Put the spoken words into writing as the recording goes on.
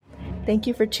Thank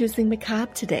you for choosing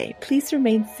Macabre today. Please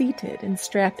remain seated and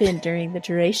strap in during the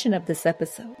duration of this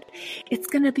episode. It's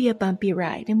going to be a bumpy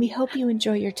ride, and we hope you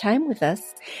enjoy your time with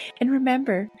us. And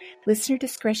remember, listener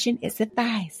discretion is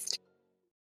advised.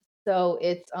 So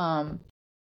it's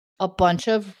a bunch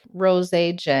of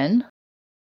rosé gin.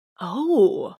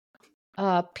 Oh.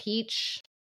 Peach,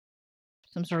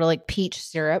 some sort of like peach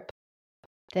syrup.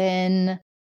 Then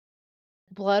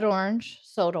blood orange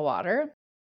soda water.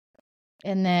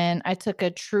 And then I took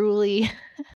a truly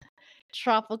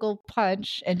tropical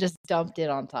punch and just dumped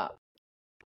it on top.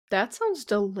 That sounds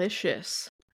delicious.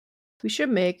 We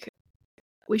should make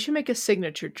a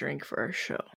signature drink for our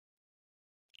show.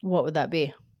 What would that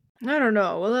be? I don't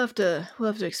know. We'll have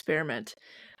to experiment.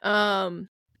 I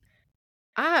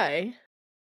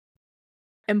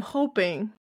am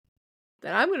hoping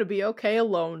that I'm going to be okay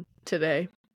alone today.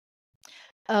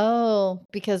 Oh,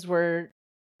 because we're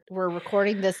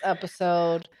recording this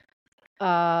episode,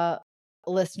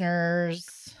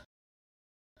 listeners.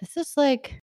 This is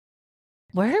like,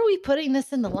 where are we putting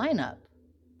this in the lineup?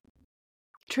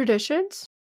 Traditions?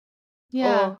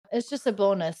 Yeah, it's just a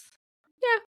bonus.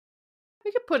 Yeah,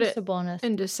 we could put just it a bonus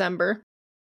in December.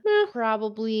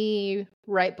 Probably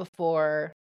right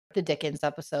before the Dickens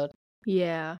episode.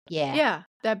 Yeah,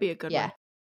 that'd be a good one.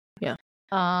 Yeah.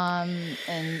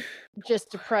 And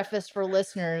just to preface for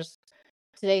listeners,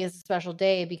 today is a special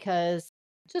day because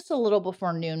just a little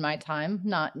before noon my time,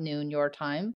 not noon your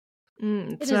time.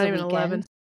 It's not even 11.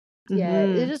 Yeah,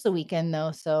 it is a weekend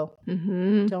though, so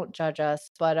don't judge us.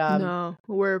 But no,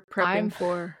 we're prepping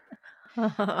for.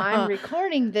 I'm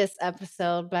recording this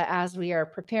episode, but as we are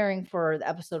preparing for the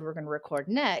episode we're going to record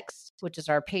next, which is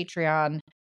our Patreon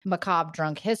Macabre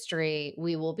Drunk History,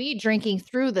 we will be drinking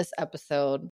through this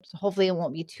episode. So hopefully it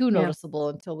won't be too noticeable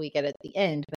until we get at the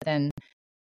end, but then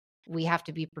we have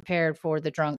to be prepared for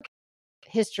the drunk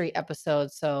history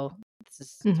episode. So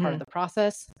this is part of the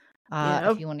process.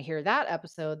 If you want to hear that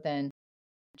episode, then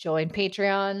join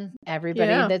Patreon.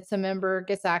 Everybody that's a member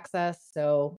gets access.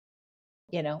 So,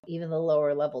 even the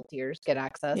lower level tiers get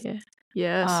access. Yeah.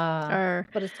 Yes.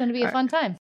 But it's going to be a fun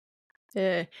time.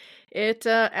 It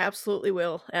absolutely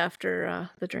will after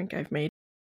the drink I've made.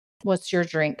 What's your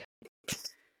drink?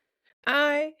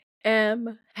 I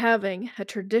am having a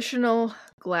traditional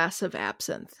glass of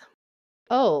absinthe.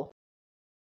 Oh.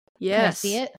 Yes. Can I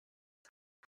see it?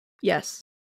 Yes.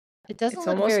 It doesn't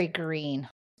look very green.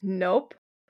 Nope.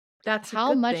 That's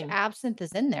how much thing. Absinthe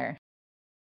is in there?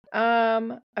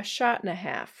 A shot and a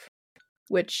half,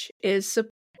 which is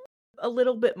a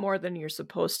little bit more than you're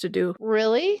supposed to do.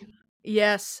 Really?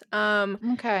 Yes.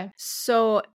 Okay.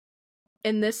 So,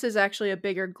 and this is actually a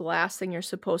bigger glass than you're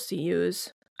supposed to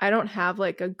use. I don't have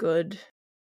like a good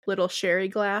little sherry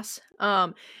glass.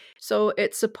 So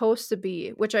it's supposed to be,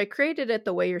 which I created it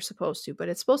the way you're supposed to, but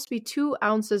it's supposed to be 2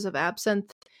 ounces of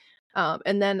absinthe.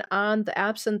 And then on the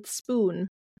absinthe spoon,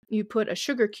 you put a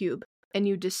sugar cube and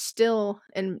you distill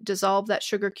and dissolve that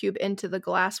sugar cube into the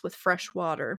glass with fresh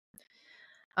water.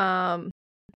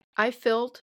 I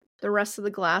filled the rest of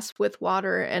the glass with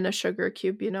water and a sugar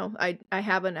cube. I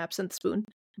have an absinthe spoon,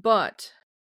 but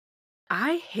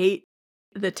I hate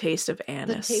the taste of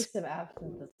anise. The taste of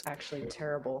absinthe is actually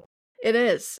terrible. It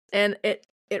is, and it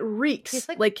reeks. It's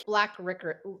like black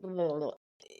licorice.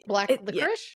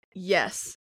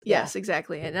 Yes. Yes,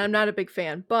 exactly. And I'm not a big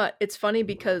fan, but it's funny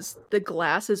because the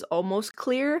glass is almost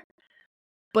clear,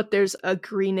 but there's a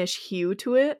greenish hue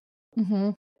to it.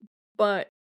 Mm-hmm. But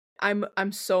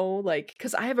I'm so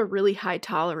because I have a really high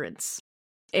tolerance,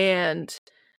 and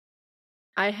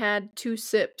I had 2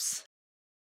 sips,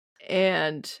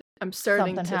 and I'm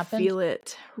starting to feel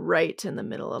it right in the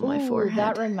middle of my forehead.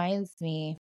 That reminds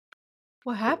me.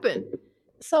 What happened?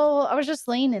 So I was just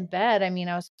laying in bed. I mean,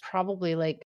 I was probably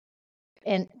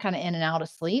kind of in and out of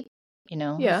sleep,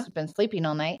 I've been sleeping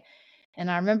all night. And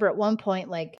I remember at one point,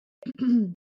 like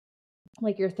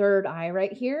your third eye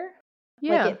right here,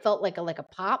 it felt like a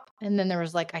pop. And then there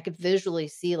was I could visually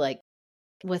see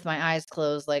with my eyes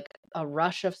closed, a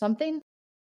rush of something.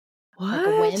 What? Like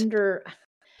a wind or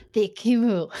the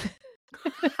Akimu.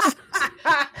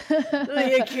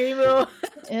 The Akimu.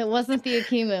 It wasn't the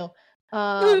Akimu.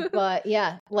 But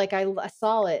yeah, I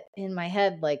saw it in my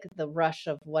head, the rush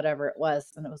of whatever it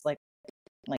was, and it was like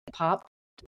pop.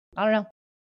 I don't know.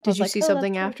 Did you see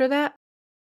something after that?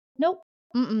 Nope.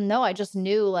 No, I just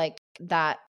knew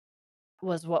that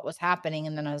was what was happening,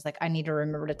 and then I was like, I need to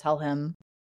remember to tell him.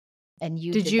 And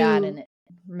you did that, and it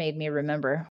made me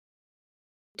remember.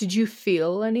 Did you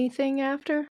feel anything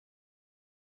after?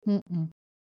 I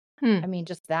mean,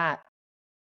 just that.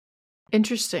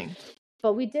 Interesting.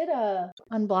 But we did a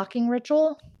unblocking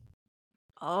ritual.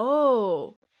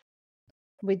 Oh.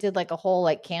 We did like a whole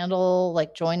like candle,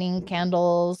 like joining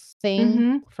candles thing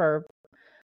Mm-hmm. for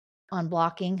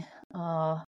unblocking.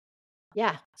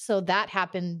 Yeah. So that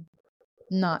happened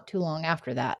not too long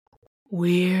after that.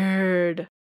 Weird.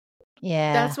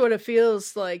 Yeah. That's what it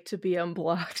feels like to be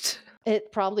unblocked.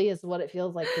 It probably is what it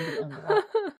feels like to be unblocked.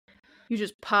 You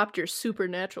just popped your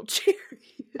supernatural cherry.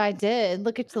 I did.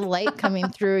 Look at the light coming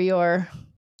through your.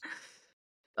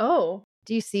 Oh.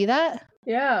 Do you see that?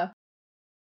 Yeah.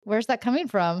 Where's that coming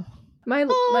from? My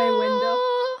window.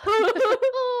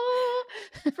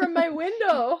 From my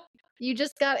window. You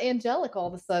just got angelic all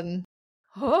of a sudden.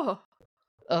 Oh.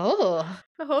 Oh.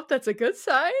 I hope that's a good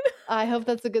sign. I hope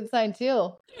that's a good sign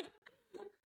too.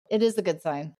 It is a good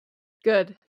sign.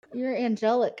 Good. You're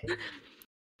angelic.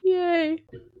 Yay.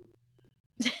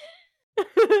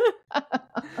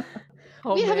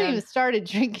 We haven't even started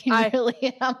drinking really.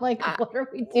 And I'm like, what are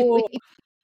we doing?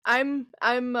 I'm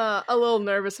a little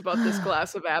nervous about this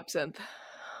glass of absinthe.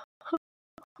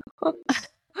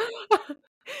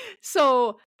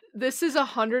 So this is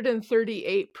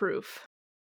 138 proof.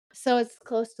 So it's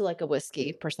close to like a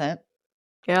whiskey percent.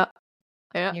 Yeah.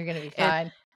 Yeah. You're gonna be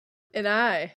fine. And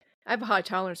I have a high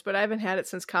tolerance, but I haven't had it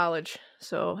since college.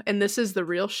 So, and this is the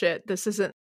real shit. This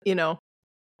isn't,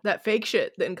 that fake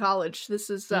shit in college. This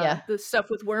is the stuff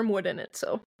with wormwood in it.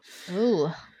 So, ooh,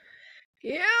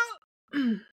 yeah.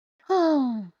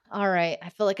 Oh, all right. I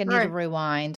feel like I need to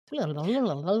rewind. Bitty,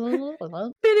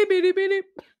 bitty, bitty.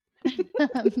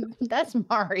 That's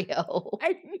Mario.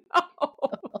 I know.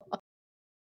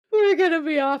 We're gonna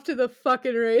be off to the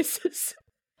fucking races.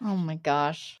 Oh my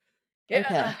gosh.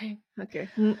 Yeah. Okay.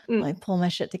 Let me pull my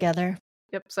shit together.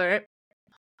 Yep. Sorry.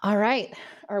 All right.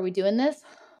 Are we doing this?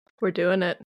 We're doing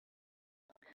it.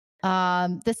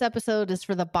 This episode is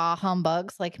for the bah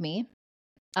humbugs like me.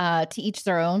 To each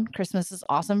their own. Christmas is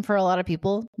awesome for a lot of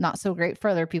people, not so great for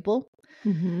other people.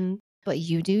 Mm-hmm. But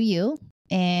you do you.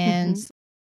 And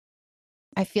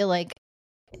I feel like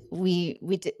we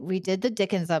did the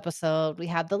Dickens episode. We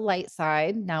had the light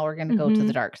side. Now we're going to go to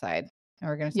the dark side. And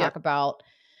we're going to talk about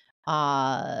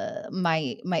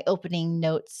my opening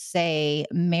notes say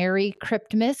Merry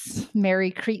Creepmas,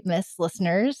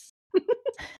 listeners.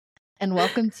 And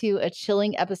welcome to a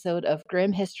chilling episode of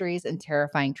Grim Histories and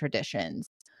Terrifying Traditions.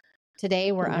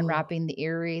 Today, we're unwrapping the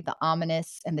eerie, the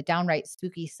ominous, and the downright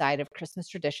spooky side of Christmas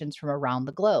traditions from around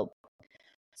the globe.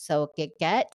 So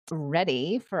get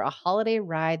ready for a holiday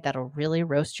ride that'll really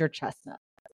roast your chestnut.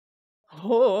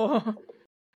 Oh.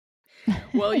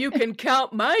 Well, you can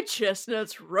count my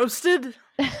chestnuts roasted.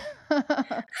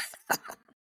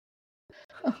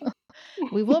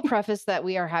 We will preface that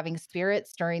we are having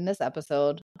spirits during this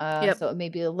episode. So it may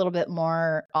be a little bit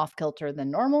more off-kilter than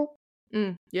normal.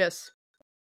 Yes.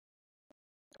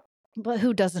 But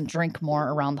who doesn't drink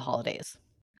more around the holidays?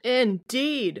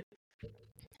 Indeed.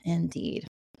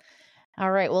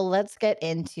 All right, well, let's get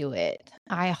into it.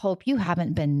 I hope you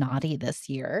haven't been naughty this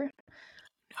year.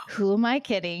 No. Who am I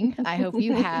kidding? I hope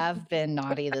you have been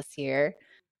naughty this year.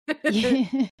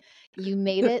 You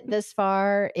made it this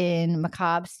far in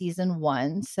Macabre season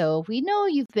 1, so we know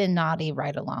you've been naughty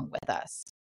right along with us.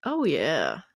 Oh,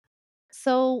 yeah.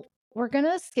 So we're going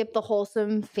to skip the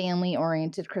wholesome,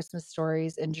 family-oriented Christmas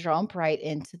stories and jump right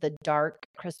into the dark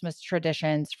Christmas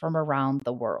traditions from around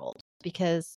the world,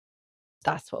 because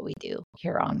that's what we do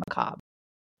here on Macabre.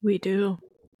 We do.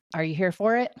 Are you here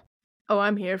for it? Oh,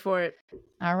 I'm here for it.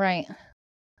 All right.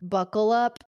 Buckle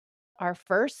up. Our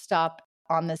first stop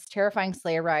on this terrifying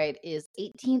sleigh ride is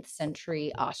 18th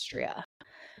century Austria,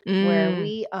 where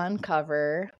we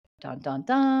uncover, dun, dun,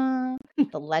 dun,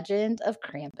 the legend of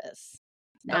Krampus.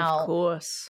 Now, of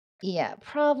course. Yeah,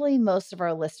 probably most of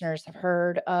our listeners have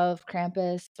heard of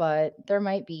Krampus, but there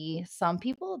might be some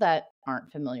people that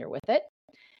aren't familiar with it.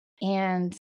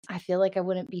 And I feel like I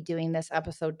wouldn't be doing this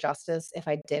episode justice if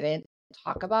I didn't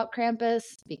talk about Krampus,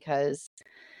 because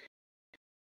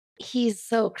he's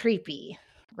so creepy,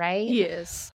 right? He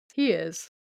is.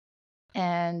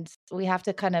 And we have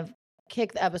to kind of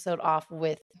kick the episode off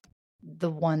with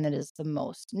the one that is the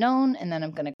most known, and then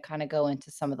I'm going to kind of go into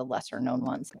some of the lesser known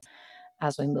ones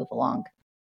as we move along.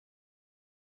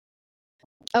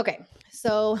 Okay,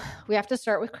 so we have to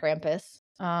start with Krampus,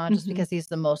 just because he's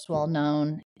the most well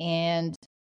known. And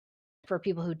for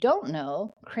people who don't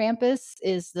know, Krampus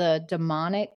is the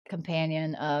demonic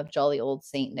companion of jolly old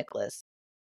Saint Nicholas.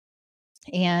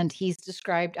 And he's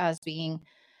described as being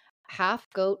half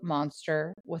goat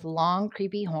monster with long,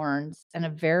 creepy horns and a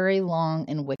very long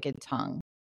and wicked tongue.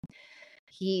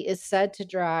 He is said to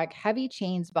drag heavy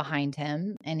chains behind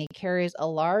him, and he carries a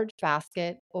large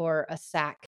basket or a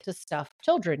sack to stuff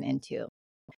children into.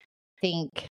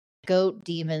 think goat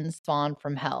demons spawn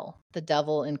from hell, the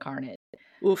devil incarnate.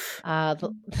 Oof.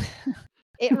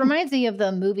 It reminds me of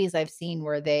the movies I've seen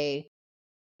where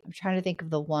I'm trying to think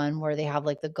of the one where they have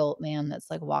like the goat man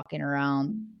that's like walking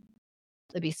around.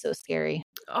 That'd be so scary.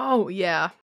 Oh, yeah.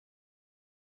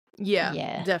 Yeah,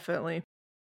 Yeah. definitely.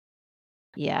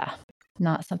 Yeah.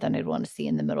 Not something I'd want to see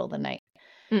in the middle of the night.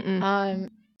 Mm-mm.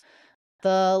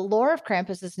 The lore of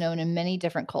Krampus is known in many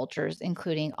different cultures,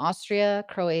 including Austria,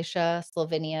 Croatia,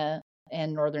 Slovenia,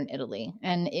 and northern Italy,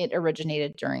 and it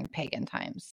originated during pagan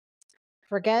times.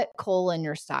 Forget coal in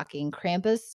your stocking.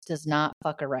 Krampus does not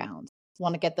fuck around.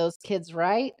 Want to get those kids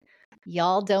right?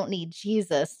 Y'all don't need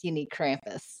Jesus. You need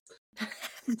Krampus.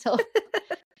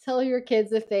 Tell your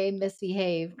kids if they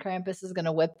misbehave, Krampus is going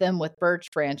to whip them with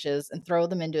birch branches and throw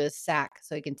them into his sack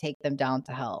so he can take them down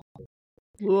to hell.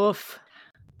 Woof.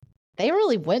 They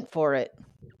really went for it.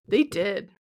 They did.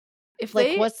 If Like,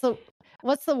 they, what's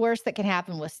the worst that can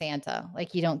happen with Santa?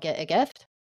 Like, you don't get a gift?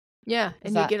 yeah,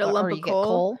 Is and you get a lump or of you get coal,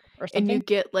 coal or and you something?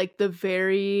 get like the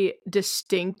very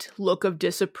distinct look of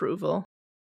disapproval.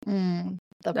 The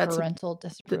That's parental the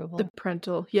disapproval.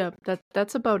 parental. Yeah,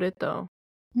 that's about it though.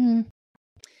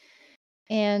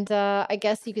 And I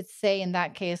guess you could say in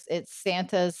that case, it's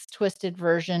Santa's twisted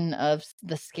version of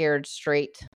the Scared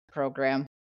Straight program.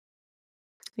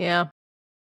 Yeah.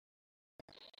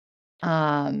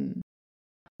 And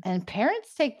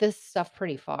parents take this stuff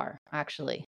pretty far,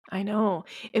 actually. I know.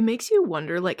 It makes you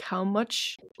wonder, like, how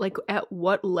much, like, at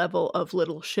what level of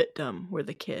little shitdom were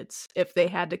the kids if they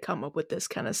had to come up with this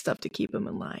kind of stuff to keep them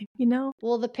in line, you know?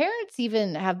 Well, the parents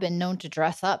even have been known to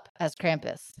dress up as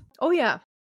Krampus Oh, yeah.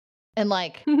 and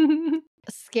like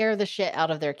scare the shit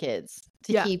out of their kids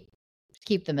to Yeah.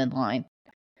 keep them in line,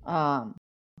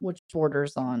 which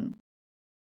borders on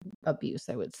abuse,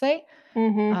 I would say.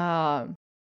 Mm-hmm.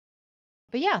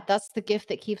 But yeah, that's the gift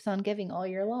that keeps on giving all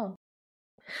year long.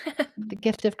 The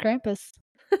gift of Krampus.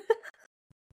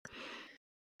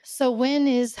 So when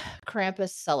is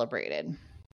Krampus celebrated?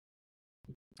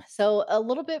 So a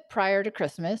little bit prior to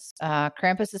Christmas,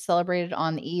 Krampus is celebrated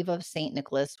on the eve of St.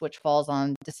 Nicholas, which falls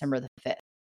on December the 5th.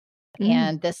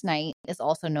 And this night is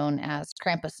also known as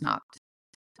Krampusnacht.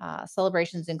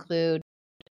 Celebrations include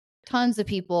tons of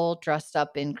people dressed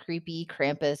up in creepy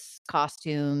Krampus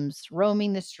costumes,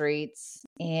 roaming the streets,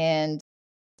 and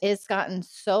it's gotten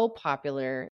so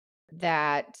popular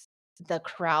that the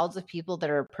crowds of people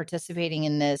that are participating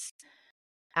in this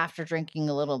after drinking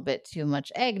a little bit too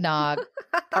much eggnog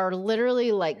are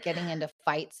literally like getting into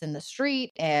fights in the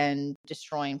street and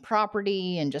destroying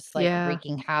property and just like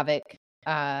wreaking havoc.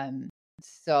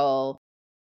 So,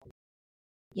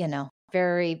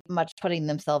 very much putting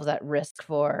themselves at risk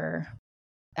for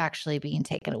actually being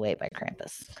taken away by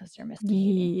Krampus because they're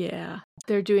misbehaving. Yeah.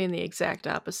 They're doing the exact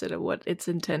opposite of what it's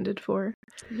intended for.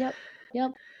 Yep.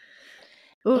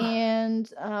 Ooh. And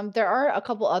there are a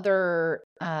couple other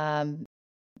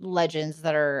legends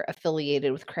that are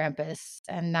affiliated with Krampus,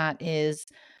 and that is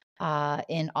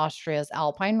in Austria's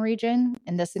Alpine region.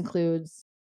 And this includes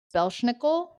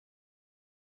Belschnickel,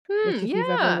 which if you've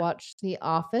ever watched The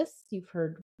Office, you've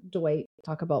heard Dwight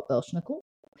talk about Belschnickel.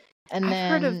 And I've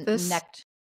then heard of this.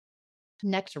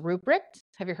 Next Ruprecht.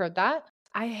 Have you heard that?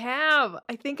 I have.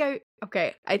 I think I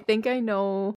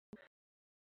know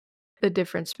the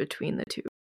difference between the two.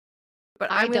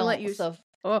 But I'm gonna let you. So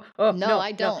no,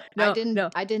 I don't. No,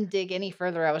 I didn't dig any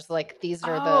further. I was like, these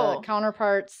are the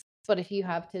counterparts. But if you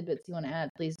have tidbits you want to add,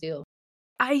 please do.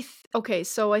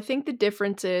 So I think the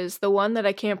difference is the one that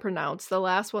I can't pronounce, the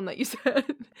last one that you said.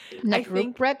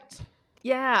 Ruprecht?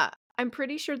 Yeah, I'm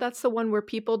pretty sure that's the one where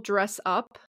people dress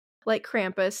up like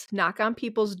Krampus, knock on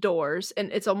people's doors,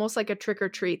 and it's almost like a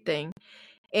trick-or-treat thing.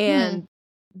 And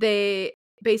they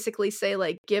basically say,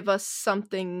 like, give us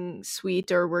something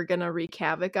sweet or we're gonna wreak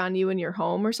havoc on you in your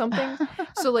home or something.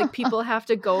 So, like, people have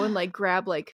to go and, like, grab,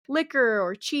 like, liquor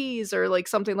or cheese or, like,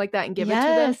 something like that and give it to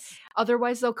them.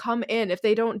 Otherwise, they'll come in. If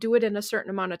they don't do it in a certain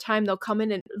amount of time, they'll come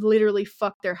in and literally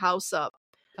fuck their house up.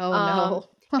 Oh, no.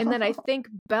 And then I think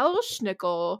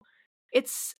Belschnickel,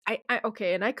 it's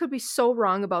okay, and I could be so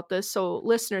wrong about this. So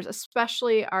listeners,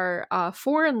 especially our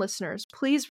foreign listeners,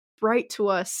 please write to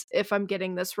us if I'm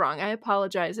getting this wrong. I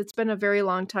apologize. It's been a very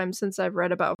long time since I've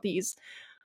read about these,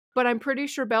 but I'm pretty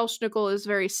sure Belschnickel is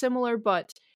very similar,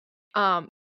 but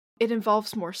it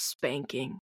involves more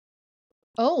spanking.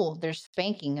 Oh, there's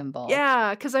spanking involved.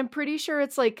 Yeah, because I'm pretty sure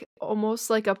it's like almost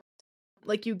like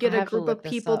you get a group of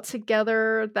people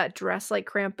together that dress like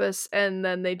Krampus, and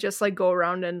then they just like go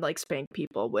around and like spank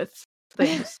people with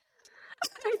things.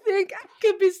 I think I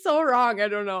could be so wrong. I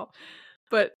don't know,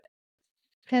 but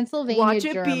Pennsylvania watch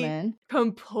it German. be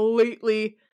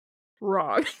completely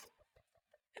wrong.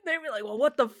 They'd be like, well,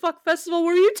 what the fuck festival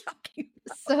were you talking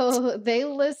about? So they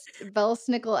list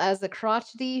Belsnickel as a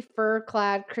crotchety,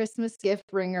 fur-clad Christmas gift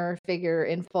bringer figure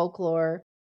in folklore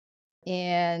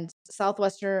and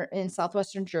southwestern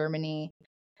Germany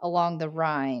along the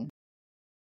Rhine.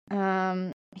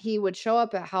 He would show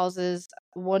up at houses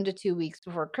 1 to 2 weeks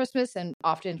before Christmas and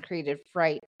often created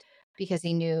fright because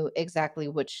he knew exactly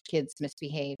which kids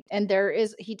misbehaved. And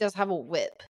he does have a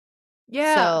whip.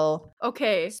 Yeah. So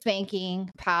okay. Spanking,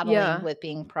 paddling,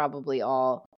 whipping, probably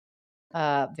all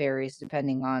varies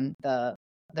depending on the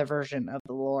version of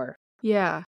the lore.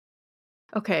 Yeah.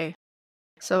 Okay.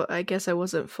 So I guess I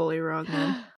wasn't fully wrong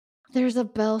then. There's a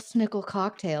Belsnickel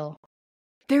cocktail.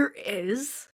 There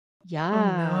is? Yeah.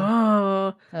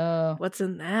 Oh, no. Oh. What's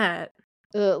in that?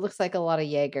 It looks like a lot of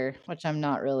Jaeger, which I'm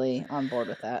not really on board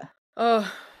with that.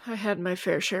 Oh, I had my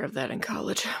fair share of that in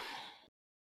college.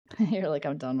 You're like,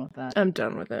 I'm done with that. I'm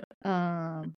done with it.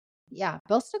 Yeah,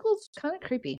 Belsnickel's kind of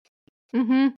creepy.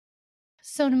 Mm-hmm.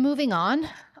 So moving on,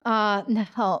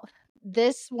 now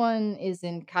this one is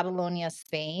in Catalonia,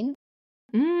 Spain.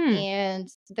 And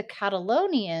the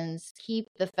Catalonians keep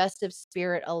the festive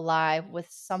spirit alive with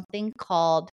something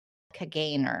called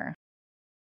Caganer.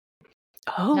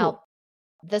 Oh. Now,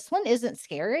 this one isn't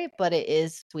scary, but it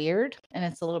is weird and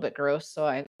it's a little bit gross, so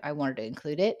I wanted to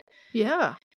include it.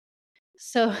 Yeah.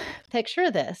 So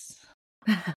picture this.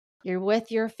 You're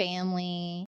with your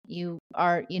family. You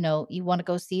want to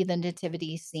go see the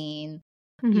nativity scene.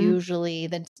 Mm-hmm. Usually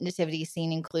the nativity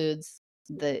scene includes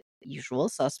the usual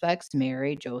suspects,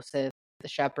 Mary, Joseph, the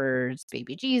shepherds,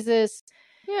 baby Jesus.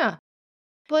 Yeah.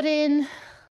 But in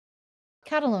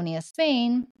Catalonia,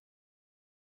 Spain,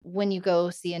 when you go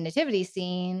see a nativity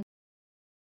scene,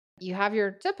 you have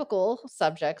your typical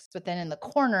subjects, but then in the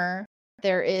corner,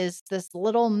 there is this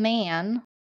little man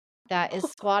that is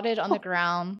squatted on the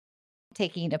ground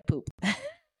taking a poop.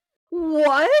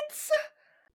 What?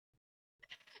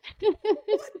 What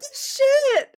the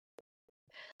shit?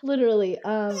 Literally.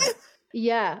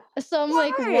 Yeah. So I'm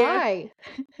like, why?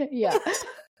 Yeah.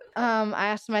 I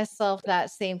asked myself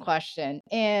that same question.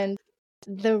 And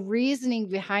the reasoning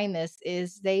behind this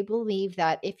is they believe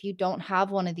that if you don't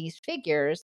have one of these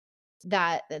figures,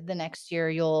 that the next year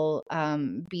you'll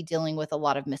be dealing with a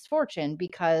lot of misfortune,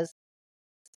 because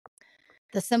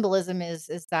the symbolism is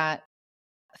that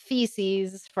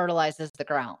feces fertilizes the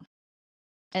ground.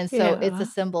 And so it's a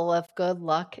symbol of good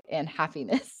luck and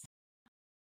happiness.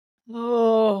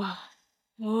 Oh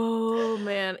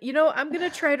man. You know, I'm going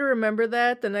to try to remember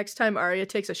that the next time Arya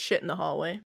takes a shit in the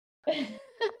hallway.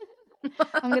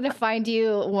 I'm going to find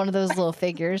you one of those little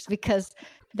figures because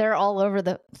they're all over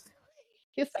the...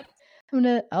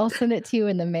 I'll send it to you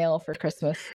in the mail for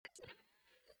Christmas.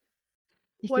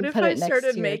 What if I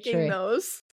started making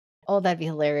those? Oh, that'd be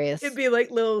hilarious. It'd be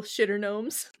like little shitter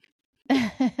gnomes.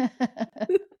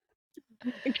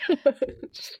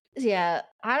 Yeah,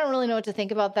 I don't really know what to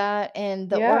think about that. And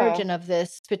the origin of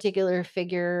this particular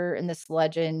figure and this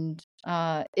legend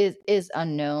is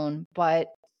unknown, but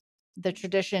the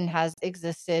tradition has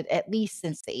existed at least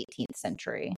since the 18th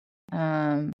century.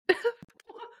 For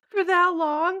that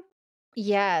long?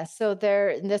 Yeah. So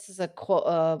this is a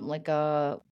quote, like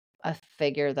a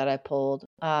figure that I pulled.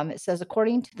 It says,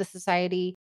 according to the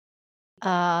society,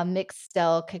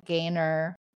 Mixtel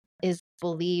Caganer is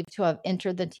believed to have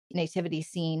entered the nativity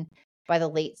scene by the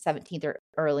late 17th or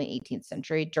early 18th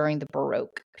century during the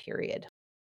Baroque period.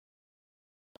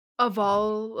 Of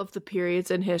all of the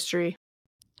periods in history,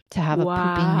 to have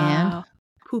a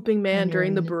pooping man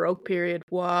during the Baroque period.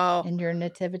 Wow. In your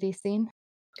nativity scene?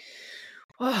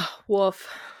 Oh, woof.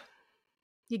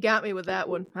 You got me with that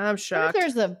one. I'm shocked.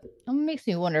 It makes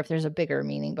me wonder if there's a bigger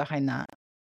meaning behind that.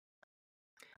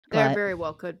 There very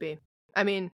well could be. I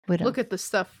mean, look at the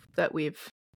stuff that we've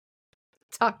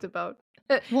talked about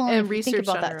and researched. Think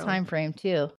about that time frame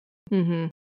too. Mm-hmm.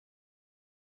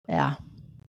 Yeah.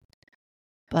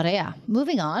 But yeah,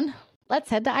 moving on. Let's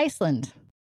head to Iceland.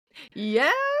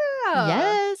 Yeah.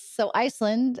 Yes. So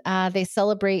Iceland, they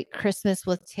celebrate Christmas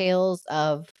with tales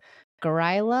of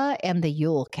Grýla and the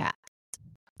Yule Cat.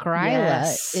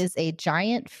 Grýla is a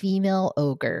giant female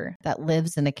ogre that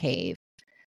lives in a cave.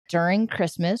 During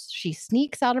Christmas, she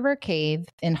sneaks out of her cave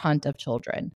in hunt of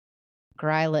children.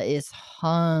 Grýla is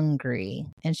hungry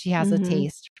and she has a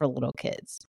taste for little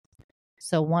kids.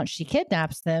 So once she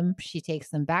kidnaps them, she takes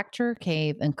them back to her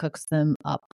cave and cooks them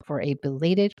up for a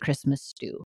belated Christmas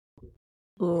stew.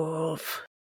 Woof.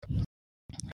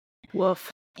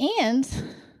 Woof. And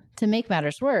to make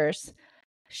matters worse,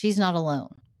 she's not alone.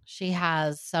 She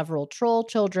has several troll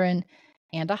children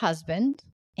and a husband,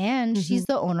 and she's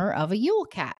the owner of a Yule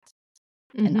cat.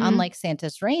 And Mhm. unlike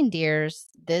Santa's reindeers,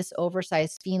 this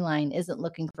oversized feline isn't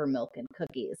looking for milk and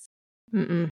cookies.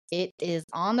 Mm-mm. It is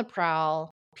on the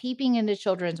prowl, peeping into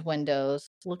children's windows,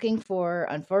 looking for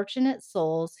unfortunate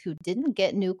souls who didn't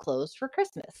get new clothes for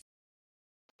Christmas,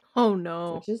 Oh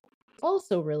no. which is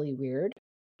also really weird.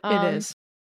 It is.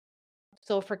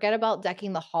 So forget about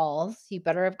decking the halls. You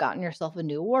better have gotten yourself a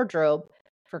new wardrobe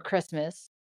for Christmas.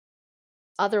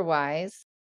 Otherwise,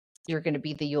 you're going to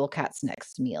be the Yule Cat's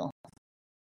next meal.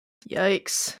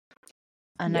 Yikes.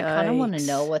 And I kind of want to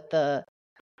know Yikes. what the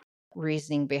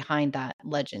reasoning behind that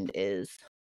legend is.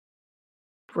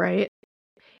 Right?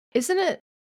 Isn't it?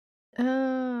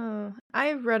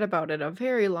 I read about it a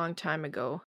very long time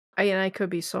ago. I could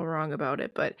be so wrong about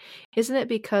it, but isn't it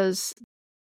because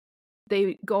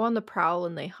they go on the prowl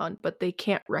and they hunt, but they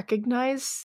can't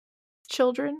recognize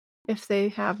children if they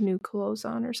have new clothes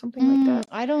on or something like that?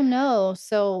 I don't know.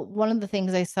 So one of the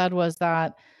things they said was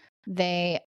that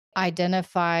they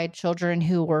identified children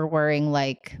who were wearing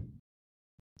like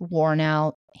worn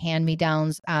out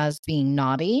hand-me-downs as being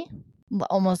naughty,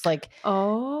 almost like if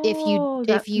you Oh, if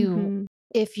that. you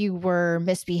if you were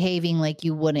misbehaving, like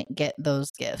you wouldn't get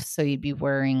those gifts, so you'd be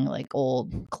wearing like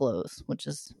old clothes, which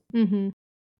is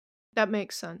That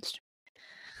makes sense. I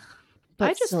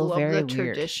but just still love very the weird.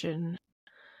 tradition.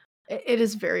 It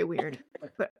is very weird,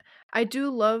 but I do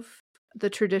love the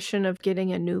tradition of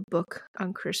getting a new book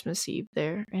on Christmas Eve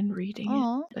there and reading it.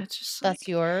 Oh, That's just that's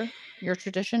like, your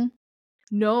tradition.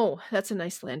 no, that's an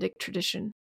Icelandic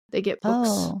tradition. They get books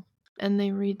Oh, and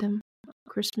they read them on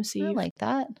Christmas I Eve. like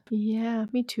that. Yeah,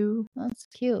 me too. That's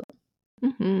cute.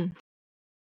 Mm-hmm.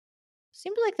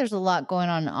 Seems like there's a lot going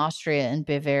on in Austria and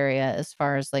Bavaria as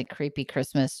far as like creepy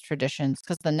Christmas traditions.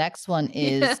 Because the next one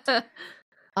is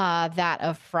that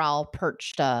of Frau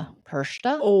Perchta.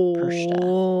 Perchta? Perchta.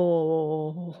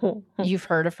 Oh. You've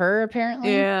heard of her,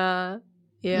 apparently? Yeah.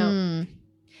 Yeah.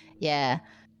 Yeah.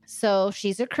 So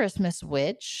she's a Christmas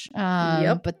witch.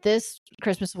 Yep. But this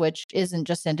Christmas witch isn't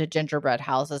just into gingerbread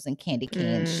houses and candy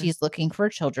canes. She's looking for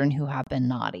children who have been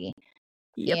naughty.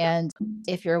 Yep. And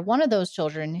if you're one of those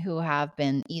children who have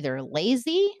been either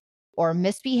lazy or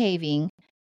misbehaving,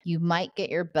 you might get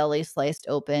your belly sliced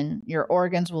open. Your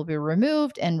organs will be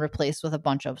removed and replaced with a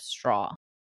bunch of straw.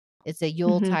 It's a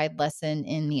Yuletide lesson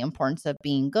in the importance of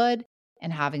being good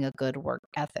and having a good work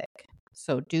ethic.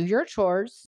 So do your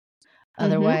chores.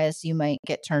 Otherwise, you might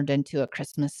get turned into a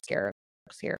Christmas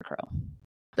scarecrow.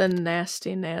 The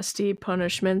nasty, nasty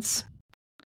punishments.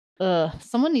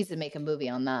 Someone needs to make a movie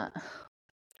on that.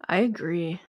 I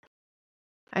agree.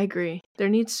 There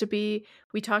needs to be,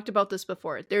 we talked about this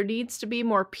before, there needs to be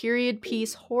more period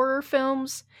piece horror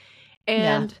films,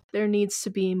 and there needs to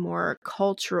be more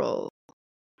cultural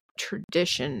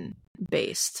tradition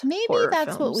based Maybe horror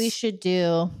that's films. what we should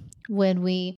do when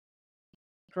we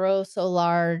grow so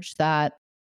large that,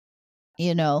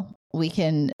 you know, we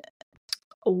can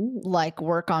like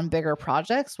work on bigger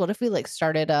projects. What if we like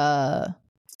started a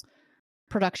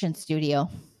production studio?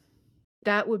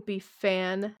 That would be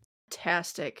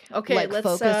fantastic. Okay, like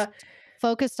let's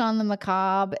focused on the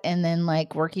macabre, and then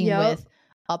like working with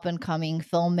up and coming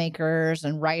filmmakers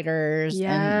and writers, and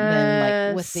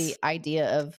then like with the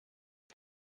idea of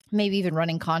maybe even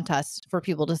running contests for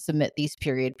people to submit these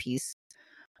period piece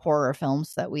horror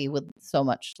films that we would so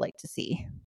much like to see.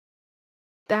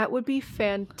 That would be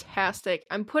fantastic.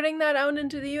 I'm putting that out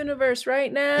into the universe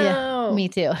right now. Yeah, me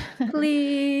too.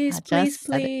 Please.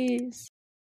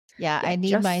 Yeah, I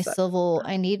need my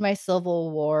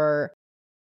Civil War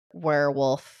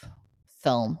werewolf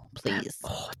film, please.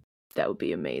 That would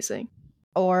be amazing.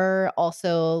 Or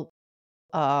also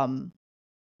a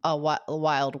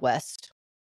Wild West.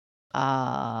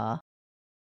 Yeah,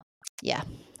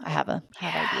 I have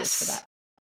ideas for that.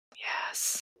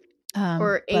 Yes.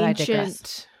 Or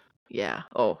ancient. Yeah.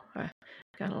 Oh, I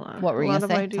got a lot. What were you gonna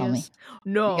say? Ideas. Tell me.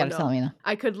 No, you gotta tell me now.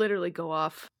 I could literally go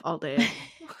off all day.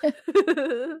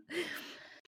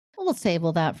 We'll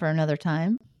table that for another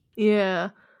time. Yeah.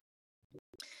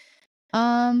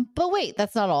 But wait,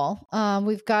 that's not all.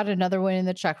 We've got another one in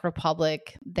the Czech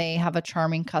Republic. They have a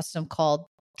charming custom called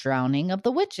Drowning of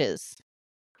the Witches.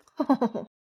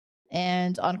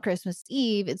 And on Christmas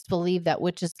Eve, it's believed that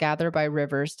witches gather by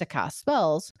rivers to cast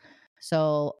spells.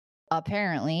 So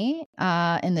apparently,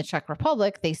 in the Czech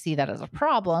Republic, they see that as a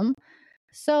problem.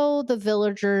 So the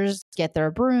villagers get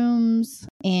their brooms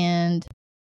and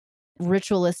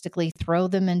ritualistically throw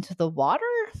them into the water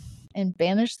and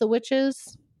banish the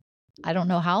witches. I don't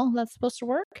know how that's supposed to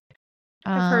work.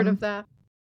 I've heard of that.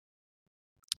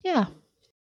 Yeah.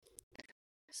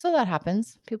 So that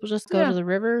happens. People just go to the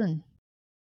river and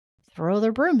throw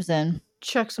their brooms in.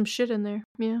 Chuck some shit in there.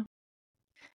 Yeah.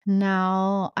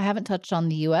 Now, I haven't touched on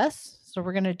the US, so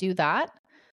we're going to do that.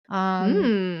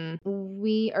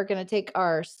 We are going to take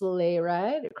our sleigh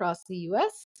ride across the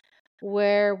US,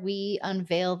 where we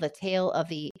unveil the tale of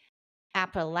the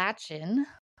Appalachian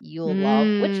Yule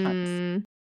log witch hunts.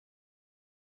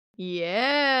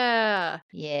 Yeah.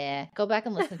 Yeah, go back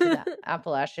and listen to that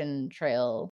Appalachian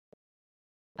Trail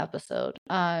episode.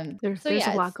 There's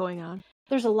a lot going on.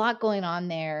 There's a lot going on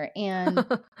there. And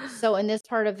so in this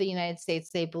part of the United States,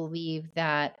 they believe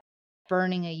that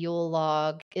burning a Yule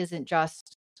log isn't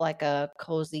just like a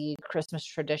cozy Christmas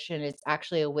tradition. It's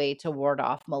actually a way to ward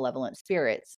off malevolent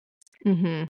spirits.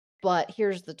 Mm-hmm. But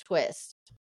here's the twist.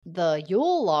 The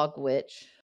Yule log witch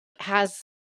has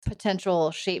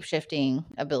potential shape-shifting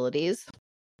abilities.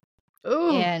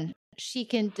 Ooh. And she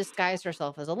can disguise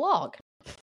herself as a log.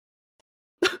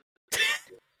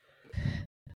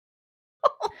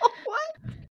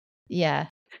 What? Yeah.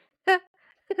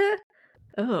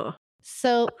 Oh.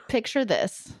 So picture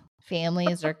this.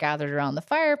 Families are gathered around the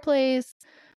fireplace.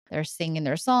 They're singing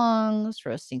their songs,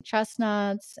 roasting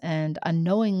chestnuts, and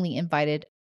unknowingly invited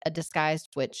a disguised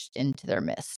witch into their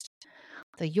midst.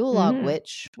 The Yule log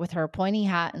witch, with her pointy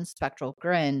hat and spectral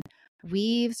grin,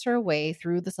 weaves her way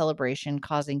through the celebration,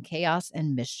 causing chaos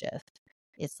and mischief.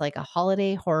 It's like a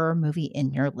holiday horror movie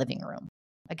in your living room.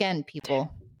 Again,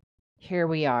 people, here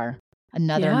we are.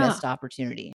 Another missed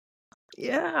opportunity.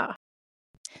 Yeah.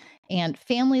 And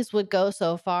families would go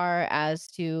so far as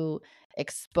to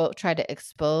try to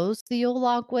expose the Yule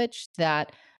log witch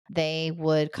that they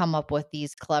would come up with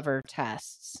these clever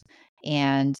tests.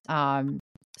 And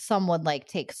some would like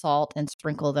take salt and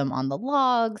sprinkle them on the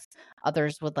logs.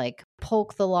 Others would like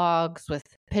poke the logs with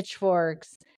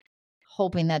pitchforks,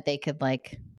 hoping that they could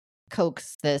like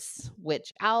coax this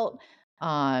witch out.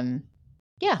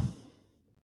 Yeah.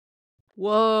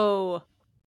 Whoa.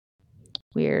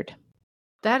 Weird.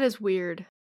 That is weird.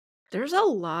 There's a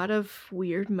lot of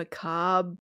weird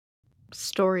macabre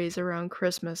stories around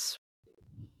Christmas.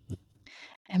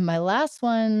 And my last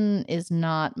one is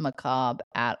not macabre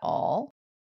at all.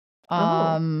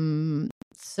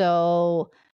 So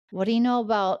what do you know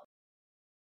about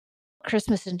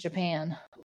Christmas in Japan?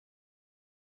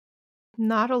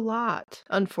 Not a lot,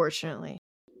 unfortunately.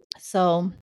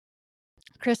 So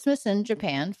Christmas in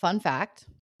Japan, fun fact,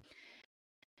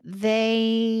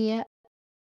 they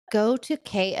go to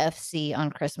KFC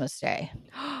on Christmas Day.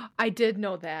 I did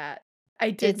know that.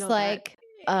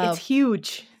 It's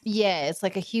huge. Yeah, it's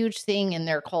like a huge thing in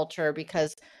their culture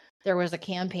because there was a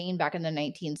campaign back in the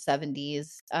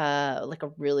 1970s, like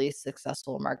a really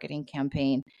successful marketing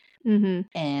campaign. Mm-hmm.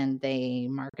 And they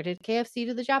marketed KFC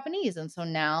to the Japanese. And so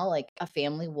now like a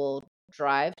family will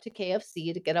drive to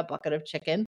KFC to get a bucket of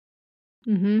chicken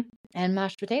and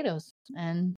mashed potatoes.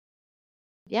 And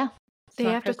yeah. They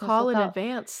have to call in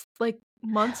advance, like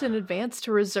months in advance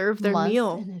to reserve their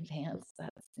meal. Months in advance.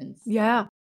 That's insane. Yeah.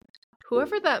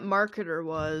 Whoever that marketer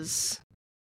was,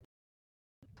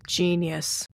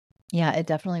 genius. Yeah, it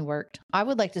definitely worked. I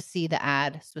would like to see the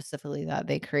ad specifically that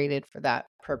they created for that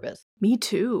purpose. Me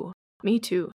too.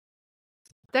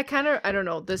 That kind of, I don't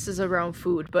know, this is around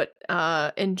food, but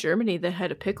in Germany, they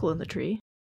had a pickle in the tree.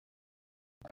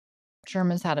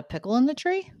 Germans had a pickle in the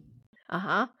tree?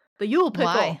 Uh-huh. The Yule pickle.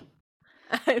 Why?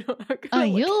 I don't know. A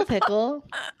Yule pickle?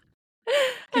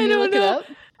 Can you look it up?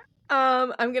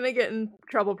 I'm gonna get in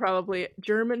trouble probably.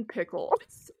 German pickle.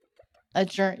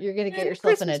 You're gonna get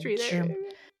yourself in a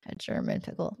German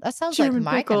pickle. That sounds German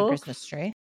like my pickle. kind of Christmas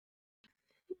tree.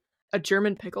 A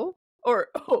German pickle? Or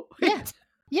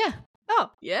Yeah.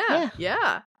 Oh, yeah.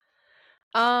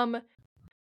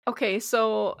 Okay,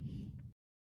 so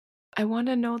I want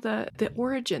to know the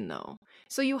origin though.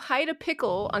 So you hide a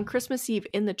pickle on Christmas Eve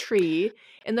in the tree,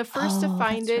 and the first to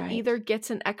find it either gets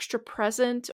an extra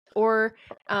present or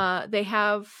they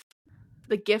have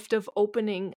the gift of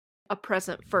opening a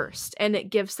present first, and it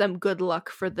gives them good luck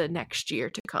for the next year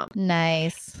to come.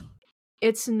 Nice.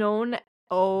 It's known,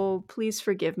 please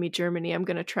forgive me, Germany, I'm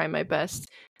going to try my best.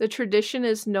 The tradition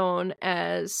is known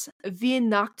as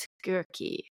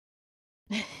Weihnachtsgurke.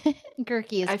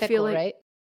 Gurke is pickle, feel like, right?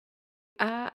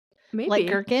 Maybe. Like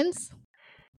gherkins?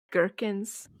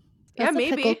 Gherkins. That's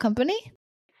maybe. A pickle company?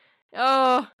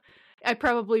 Oh, I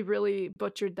probably really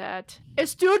butchered that.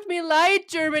 Es tut mir leid,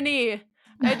 Germany.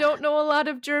 I don't know a lot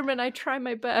of German. I try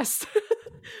my best.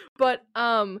 But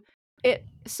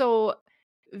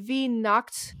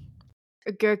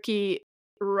Weihnachtsgurke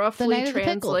roughly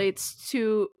translates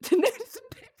to the next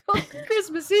pickle,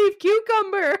 Christmas Eve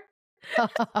cucumber.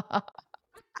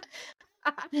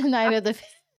 The night of the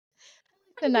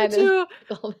pickle.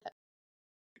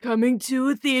 Coming to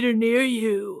a theater near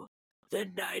you. The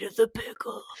night of the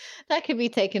pickle. That could be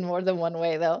taken more than one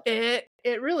way, though. It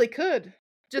really could.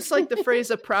 Just like the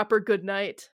phrase "a proper good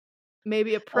night."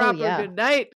 Maybe a proper good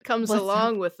night comes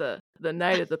along with the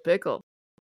night of the pickle.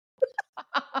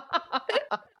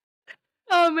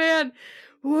 Oh man.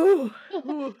 Woo.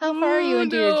 How far are you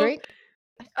into your drink?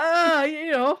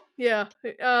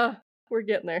 Yeah. We're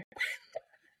getting there.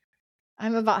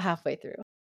 I'm about halfway through.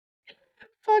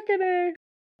 Fucking A.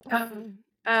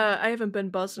 I haven't been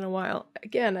buzzed in a while.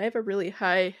 Again, I have a really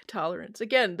high tolerance.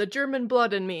 Again, the German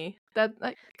blood in me. That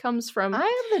comes from I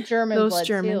have the German those blood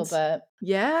Germans. too, but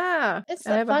yeah. it's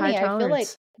I have funny. a high tolerance. I feel like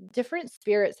different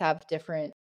spirits have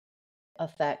different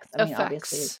effects. I mean,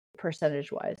 obviously,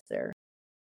 percentage-wise, they're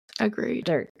agreed.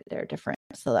 They're different,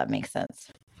 so that makes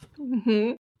sense.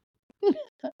 Mm-hmm.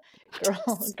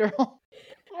 Girl,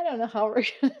 I don't know how we're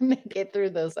gonna make it through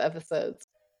those episodes.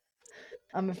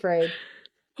 I'm afraid.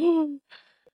 The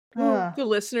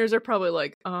listeners are probably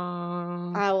like,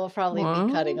 I will probably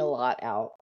be cutting a lot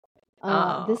out.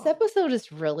 This episode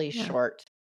is really short.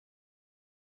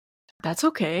 That's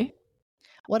okay.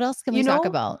 What else can we talk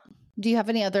about? Do you have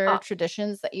any other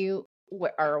traditions that you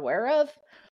are aware of?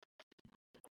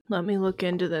 Let me look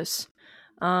into this.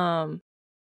 But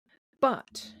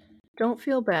don't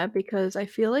feel bad because I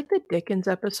feel like the Dickens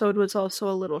episode was also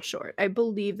a little short. I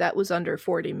believe that was under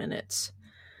 40 minutes.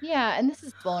 Yeah, and this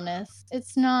is bonus.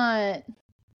 It's not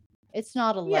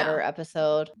a letter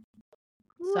episode.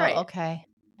 So, okay.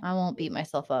 I won't beat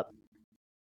myself up.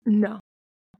 No.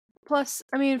 Plus,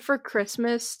 I mean, for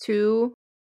Christmas too.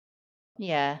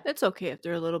 Yeah. It's okay if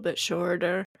they're a little bit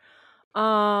shorter.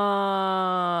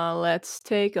 Let's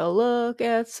take a look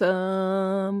at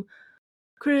some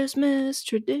Christmas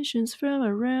traditions from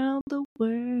around the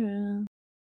world.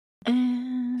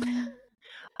 And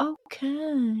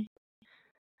okay.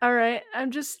 All right, I'm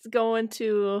just going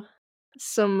to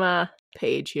some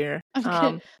page here.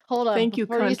 Hold on. Thank you,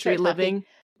 Country Living.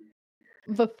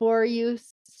 Before you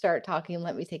start talking,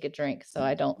 let me take a drink so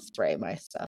I don't spray my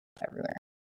stuff everywhere.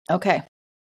 Okay.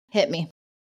 Hit me.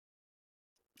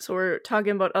 So we're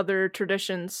talking about other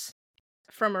traditions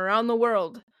from around the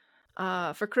world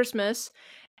for Christmas.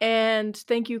 And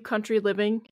thank you, Country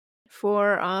Living,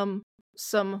 for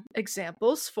some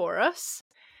examples for us.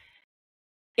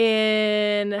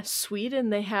 In Sweden,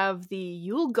 they have the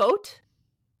Yule goat.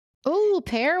 Oh,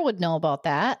 Pear would know about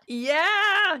that.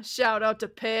 Yeah! Shout out to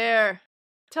Pear.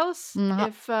 Tell us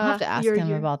if I'll have to ask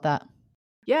him about that.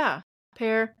 Yeah.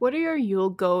 Pear, what are your Yule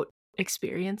goat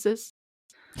experiences?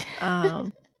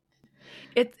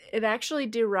 It actually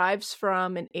derives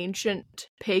from an ancient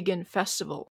pagan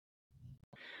festival.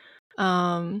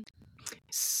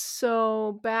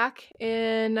 So back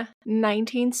in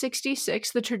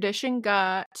 1966, the tradition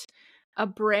got a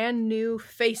brand new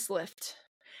facelift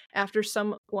after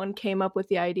someone came up with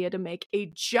the idea to make a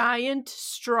giant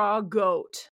straw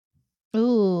goat.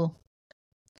 Ooh.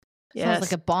 Yes. Sounds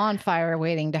like a bonfire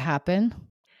waiting to happen.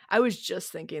 I was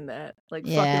just thinking that. Like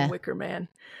fucking Wicker Man.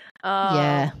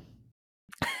 Yeah.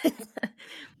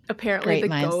 Apparently Great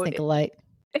minds think alike.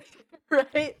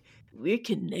 Right? We're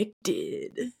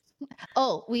connected.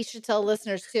 Oh, we should tell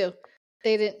listeners too.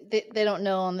 They don't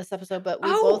know on this episode, but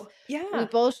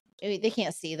they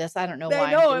can't see this. I don't know why.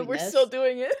 I know, and we're still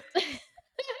doing it.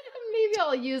 Maybe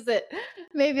I'll use it.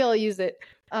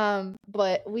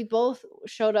 But we both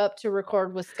showed up to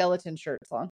record with skeleton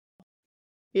shirts on.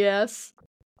 Yes.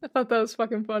 I thought that was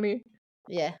fucking funny.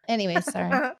 Yeah. Anyway,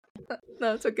 sorry.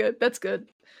 No, it's okay. That's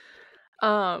good.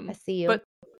 I see you. But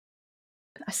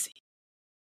I see.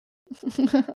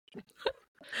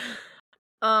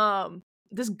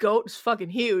 This goat is fucking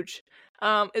huge.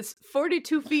 It's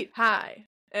 42 feet high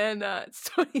and it's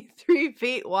 23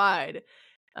 feet wide.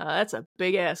 That's a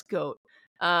big ass goat.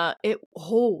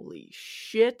 Holy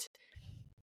shit.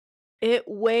 It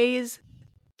weighs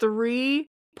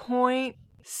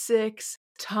 3.6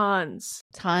 tons.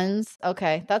 Tons?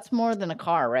 Okay, that's more than a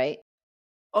car, right?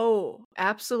 Oh,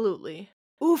 absolutely.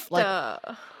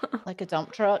 Oofta. Like a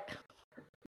dump truck?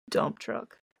 Dump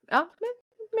truck. Oh,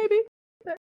 maybe.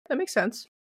 That makes sense.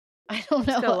 I don't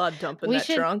know. It's got a lot of dump in that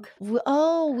trunk.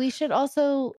 We should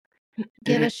also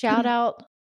give a shout out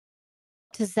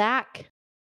to Zach.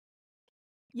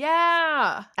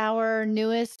 Yeah. Our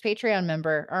newest Patreon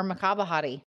member, our Macabre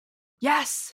hottie.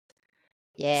 Yes.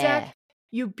 Yeah. Zach,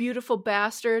 you beautiful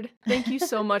bastard. Thank you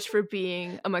so much for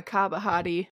being a Macabre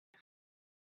hottie.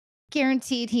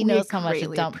 Guaranteed he knows how much a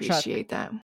dump truck. Appreciate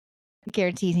that.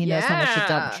 Guaranteed he knows how much a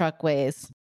dump truck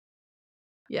weighs.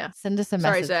 Yeah. Send us a message.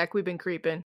 Sorry, Zach, we've been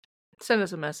creeping. Send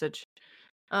us a message.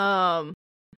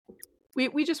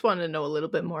 We just wanted to know a little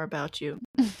bit more about you.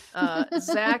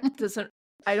 Zach doesn't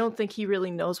I don't think he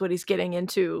really knows what he's getting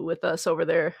into with us over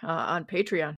there on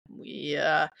Patreon.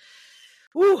 You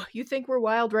think we're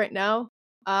wild right now?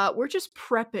 We're just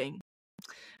prepping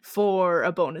for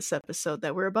a bonus episode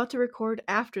that we're about to record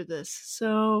after this.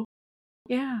 So,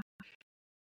 yeah.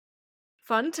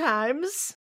 Fun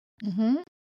times. Mm-hmm.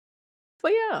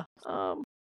 But yeah,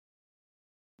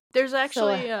 there's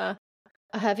actually a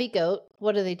heavy goat.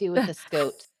 What do they do with this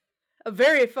goat? a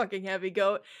very fucking heavy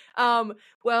goat.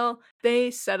 Well,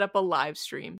 they set up a live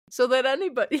stream so that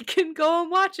anybody can go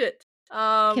and watch it.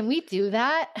 Can we do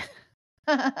that?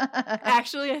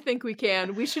 Actually, I think we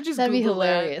can. We should just That'd Google be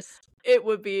hilarious. That. It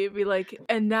would be like,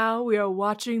 and now we are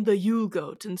watching the Yule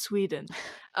goat in Sweden.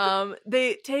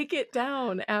 They take it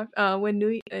down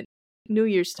when New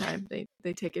Year's time. They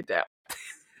take it down.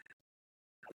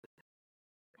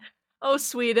 Oh,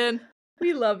 Sweden,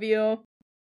 we love you.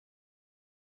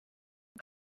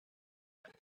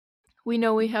 We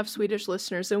know we have Swedish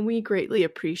listeners, and we greatly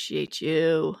appreciate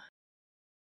you.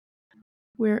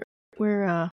 We're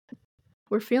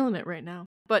feeling it right now.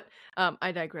 But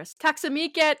I digress. Tack så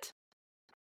mycket,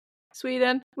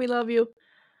 Sweden. We love you.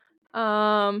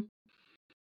 In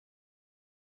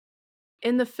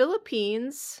the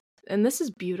Philippines, and this is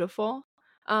beautiful,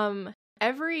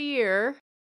 every year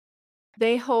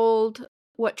they hold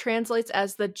what translates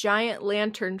as the Giant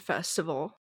Lantern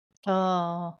Festival.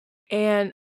 Oh.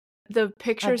 And the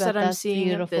pictures that I'm seeing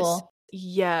beautiful. of this,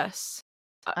 yes.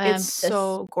 It's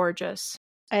so gorgeous.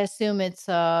 I assume it's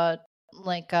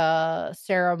like a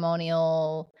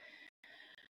ceremonial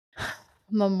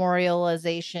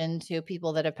memorialization to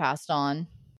people that have passed on.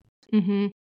 Mm-hmm.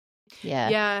 Yeah.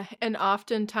 Yeah, and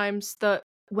oftentimes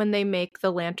when they make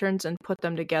the lanterns and put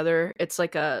them together, it's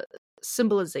like a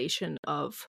symbolization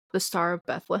of the Star of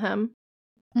Bethlehem.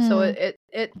 So it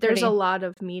there's a lot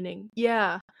of meaning.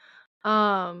 Yeah.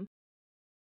 But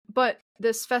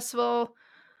this festival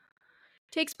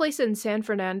takes place in San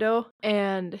Fernando,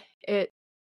 and it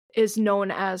is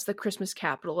known as the Christmas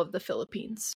capital of the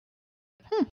Philippines.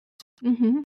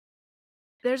 Mm-hmm.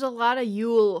 There's a lot of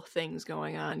Yule things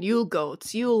going on. Yule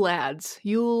goats, Yule lads,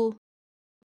 Yule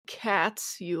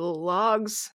cats, Yule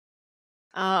logs.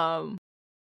 Good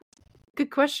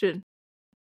question.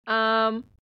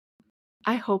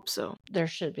 I hope so. There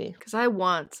should be. Because I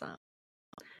want some.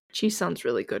 Cheese sounds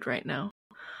really good right now.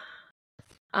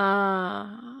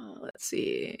 Let's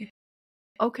see.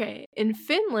 Okay, in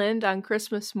Finland on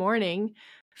Christmas morning,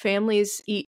 families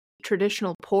eat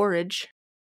traditional porridge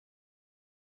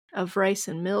of rice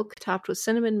and milk topped with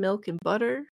cinnamon, milk, and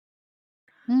butter.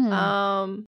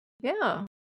 Yeah.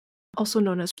 Also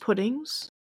known as puddings.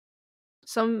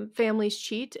 Some families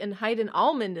cheat and hide an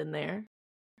almond in there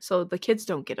so the kids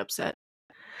don't get upset.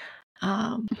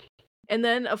 And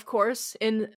then, of course,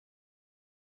 in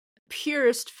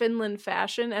purest Finland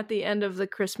fashion, at the end of the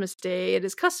Christmas day, it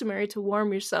is customary to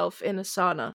warm yourself in a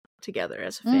sauna together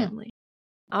as a family.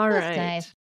 All right. That's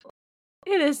nice.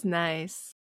 It is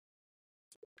nice.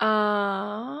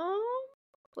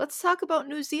 Let's talk about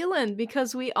New Zealand,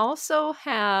 because we also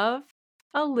have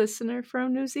a listener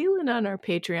from New Zealand on our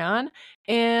Patreon,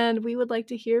 and we would like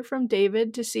to hear from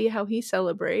David to see how he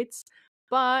celebrates.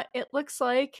 But it looks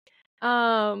like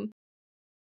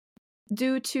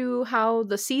due to how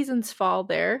the seasons fall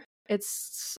there,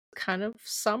 it's kind of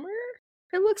summer,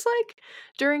 it looks like,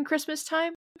 during Christmas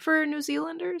time for New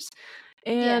Zealanders.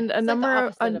 And it's a number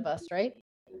like the opposite of us, right?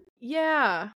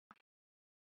 Yeah.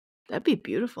 That'd be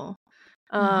beautiful.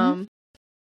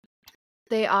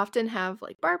 They often have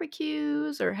like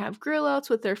barbecues or have grill outs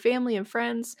with their family and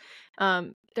friends.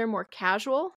 They're more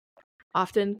casual,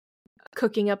 often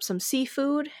cooking up some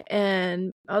seafood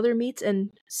and other meats and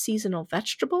seasonal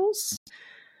vegetables.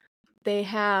 They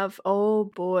have,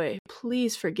 oh boy,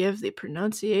 please forgive the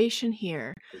pronunciation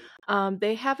here.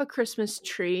 They have a Christmas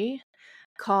tree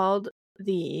called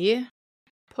the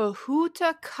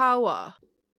Pohutakawa.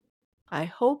 I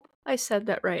hope I said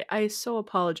that right. I so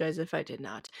apologize if I did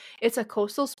not. It's a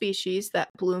coastal species that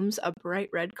blooms a bright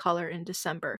red color in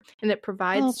December, and it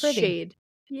provides shade.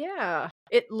 Yeah,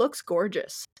 it looks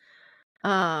gorgeous.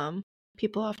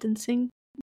 People often sing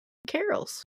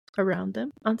carols around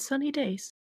them on sunny days.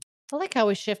 I like how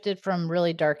we shifted from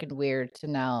really dark and weird to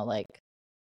now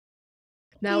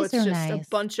it's just nice. A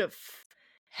bunch of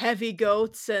heavy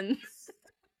goats and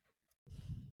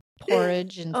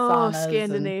porridge and saunas.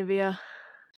 Scandinavia.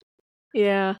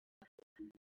 Yeah.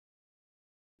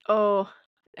 Oh,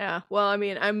 yeah. Well, I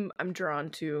mean, I'm drawn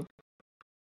to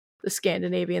the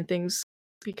Scandinavian things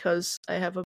because I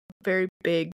have a very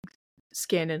big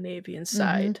Scandinavian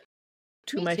side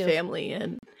to my family,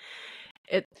 and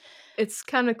it's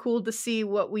kind of cool to see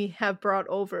what we have brought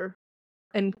over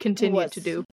and continue to what's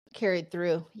do. carried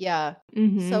through. Yeah. So,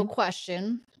 Mm-hmm.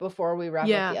 question before we wrap up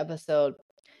Yeah. the episode.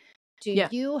 Do Yeah.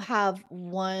 you have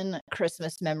one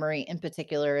Christmas memory in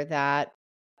particular that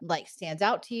like stands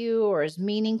out to you or is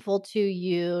meaningful to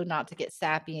you? Not to get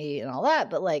sappy and all that,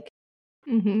 but like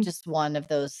Mm-hmm. just one of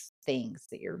those things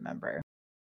that you remember.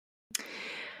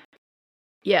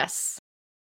 Yes.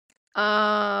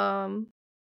 One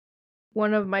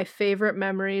of my favorite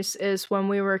memories is when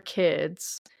we were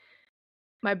kids.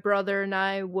 My brother and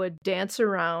I would dance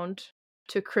around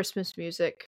to Christmas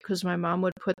music because my mom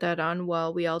would put that on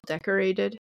while we all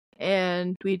decorated.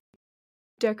 And we'd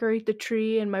decorate the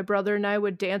tree, and my brother and I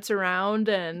would dance around,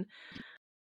 and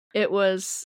it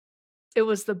was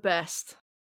the best.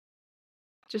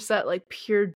 Just that like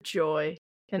pure joy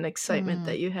and excitement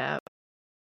that you have.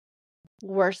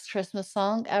 Worst Christmas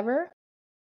song ever?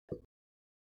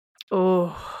 Oh,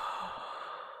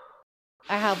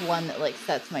 I have one that like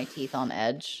sets my teeth on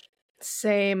edge.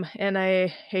 same. And I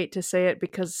hate to say it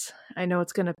because I know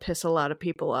it's going to piss a lot of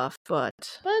people off, but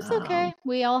it's okay.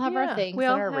 We all have our things we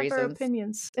and all our have our reasons.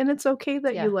 opinions, and it's okay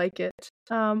that Yeah. you like it.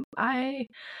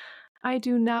 I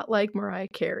do not like Mariah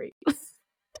Carey.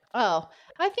 Oh,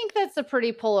 I think that's a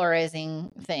pretty polarizing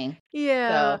thing.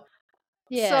 Yeah. So,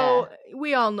 yeah. So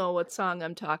we all know what song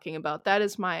I'm talking about. That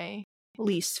is my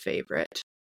least favorite.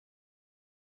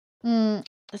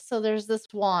 So there's this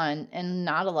one, and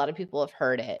not a lot of people have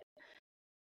heard it.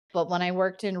 But when I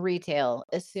worked in retail,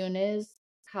 as soon as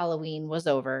Halloween was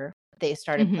over, they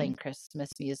started Mhm. playing Christmas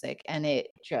music, and it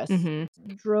just Mhm.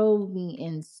 drove me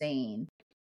insane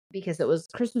because it was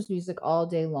Christmas music all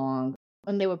day long,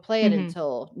 and they would play it Mhm.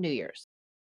 until New Year's.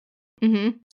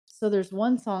 Mhm. So there's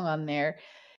one song on there.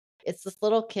 It's this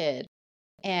little kid,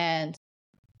 and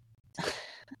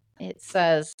it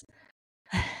says,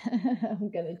 I'm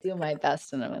going to do my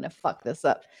best and I'm going to fuck this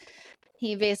up.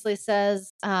 He basically says,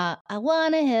 I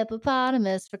want a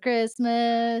hippopotamus for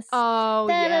Christmas. Oh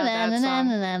yeah, that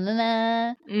song.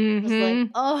 I was like,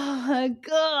 Mhm. oh my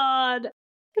God.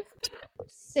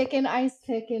 Stick an ice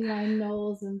pick in my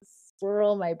nose and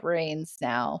swirl my brains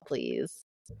now, please.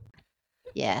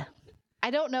 Yeah. I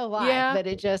don't know why, Yeah. but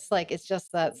it just like, it's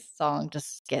just that song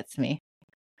just gets me.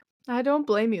 I don't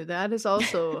blame you. That is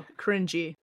also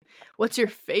cringy. What's your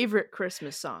favorite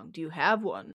Christmas song? Do you have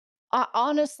one?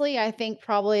 Honestly, I think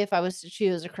probably if I was to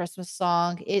choose a Christmas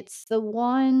song, it's the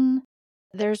one.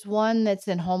 There's one that's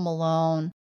in Home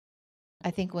Alone.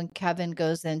 I think when Kevin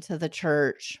goes into the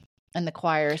church and the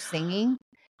choir is singing.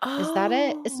 Is that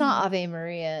it? It's not Oh. Ave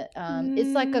Maria.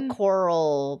 It's like a Mm,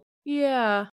 choral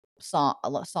yeah. song.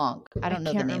 I don't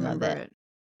know the can't name of remember it. it.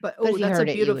 But But oh, if you that's a heard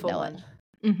it, you would beautiful know it. one.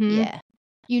 Mhm. Yeah.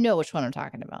 You know which one I'm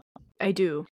talking about. I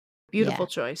do. Beautiful Yeah.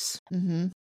 choice. Mm-hmm.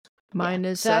 Mine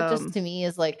is that just to me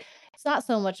is like, it's not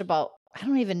so much about, I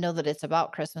don't even know that it's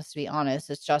about Christmas, to be honest.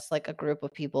 It's just like a group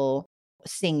of people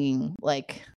singing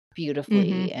like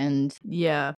beautifully and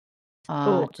yeah.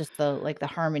 just the like the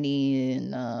harmony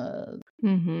and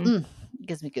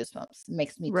gives me goosebumps.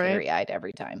 Makes me Right. teary-eyed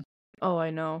every time. Oh, I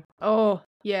know. Oh,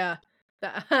 yeah.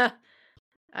 I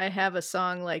have a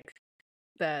song like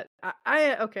that.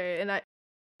 Okay, and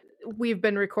we've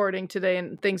been recording today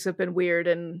and things have been weird,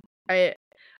 and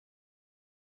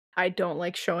I don't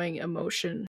like showing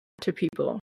emotion to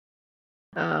people.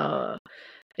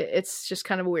 It's just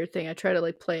kind of a weird thing. I try to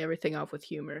like play everything off with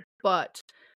humor, but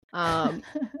a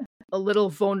little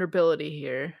vulnerability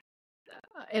here.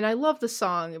 And I love the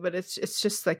song, but it's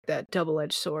just like that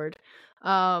double-edged sword.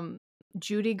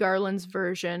 Judy Garland's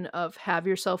version of Have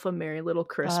Yourself a Merry Little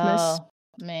Christmas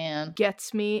Man,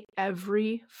 gets me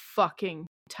every fucking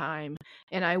time.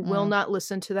 And I will not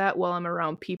listen to that while I'm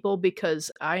around people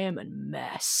because I am a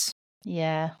mess.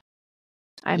 Yeah.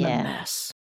 I'm a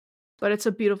mess. But it's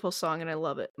a beautiful song and I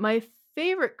love it. My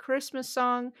favorite Christmas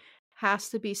song has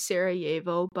to be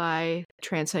Sarajevo by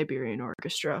Trans-Siberian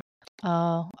Orchestra.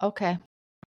 Oh, okay.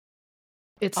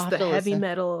 It's the heavy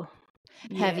metal.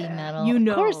 Heavy Yeah, metal. you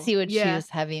know. Of course you would Yeah. choose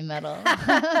heavy metal.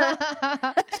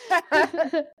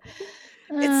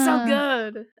 It's so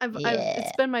good. Yeah.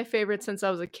 It's been my favorite since I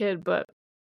was a kid, but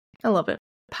I love it.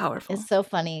 Powerful. It's so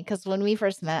funny because when we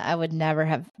first met, I would never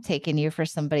have taken you for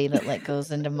somebody that like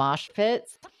goes into mosh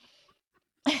pits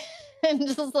and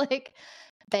just like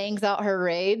bangs out her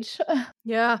rage.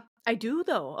 Yeah, I do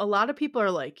though. A lot of people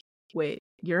are like, "Wait,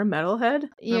 you're a metalhead?"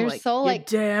 You're like, so "You're like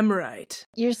damn right."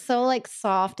 You're so like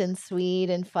soft and sweet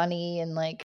and funny and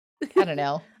like, I don't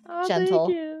know, Oh, gentle.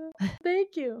 thank you.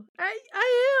 Thank you.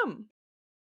 I am.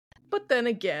 But then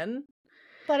again,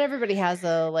 But everybody has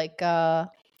a like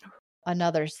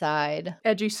another side.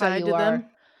 edgy How side you to are. them.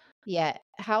 Yeah.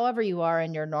 However you are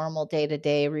in your normal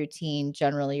day-to-day routine,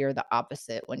 generally you're the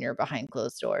opposite when you're behind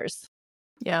closed doors.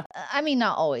 Yeah. I mean,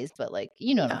 not always, but like,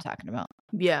 you know what I'm Yeah. talking about.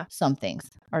 Yeah. Some things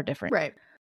are different. Right.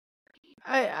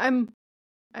 I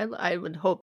would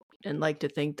hope and like to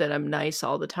think that I'm nice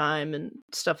all the time and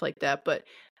stuff like that, but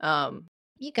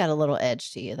You got a little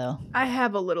edge to you though. I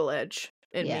have a little edge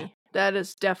in Yeah. me. That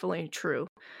is definitely true.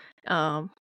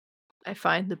 Um I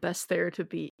find the best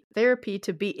therapy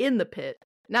to be in the pit.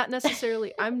 Not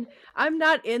necessarily I'm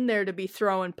not in there to be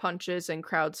throwing punches and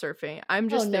crowd surfing. I'm Oh,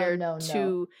 just no, there no, no.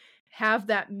 to have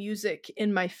that music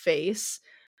in my face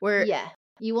where Yeah.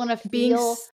 You want to being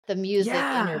feel the music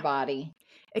in your yeah, body.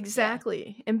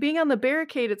 exactly. And being on the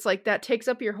barricade, it's like that takes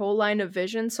up your whole line of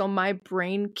vision, so my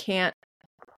brain can't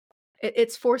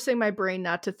it's forcing my brain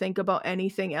not to think about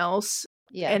anything else.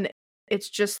 Yeah. And it's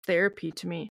just therapy to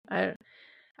me.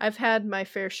 I've had my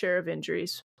fair share of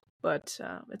injuries, but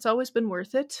it's always been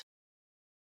worth it.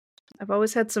 I've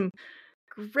always had some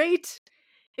great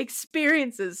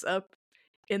experiences up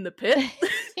in the pit.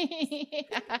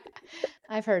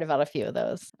 I've heard about a few of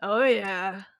those. Oh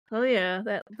yeah.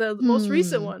 That the most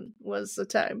recent one was a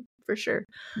time for sure.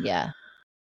 Yeah.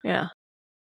 Yeah.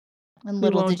 And We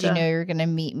little did won't, you know you're going to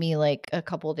meet me like a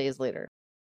couple days later.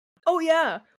 Oh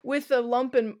yeah, with a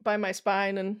lump by my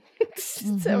spine, and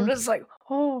so just like,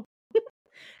 oh,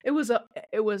 it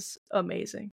was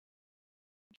amazing.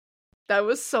 That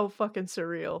was so fucking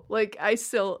surreal. Like I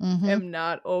still am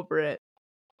not over it.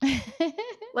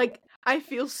 Like I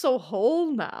feel so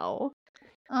whole now.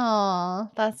 Aw,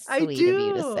 that's I sweet of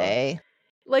you to do. say.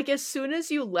 Like as soon as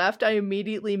you left, I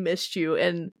immediately missed you,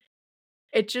 and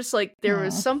it just like there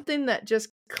was something that just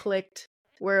clicked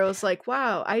where it was like,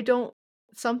 wow,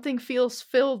 something feels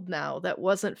filled now that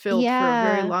wasn't filled for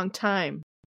a very long time.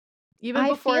 Even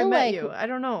before I met you. I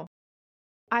don't know.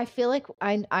 I feel like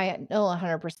I know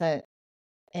 100%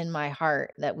 in my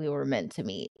heart that we were meant to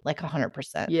meet. Like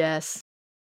 100%. Yes.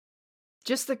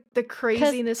 Just the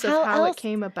craziness of how it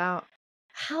came about.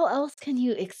 How else can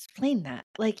you explain that?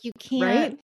 Like you can't,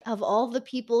 Right? of all the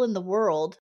people in the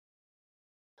world,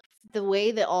 the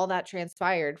way that all that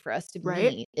transpired for us to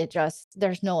meet,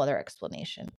 there's no other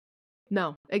explanation.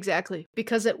 No, exactly.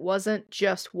 Because it wasn't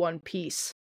just one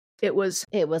piece. It was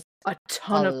a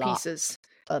ton of pieces.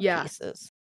 Pieces.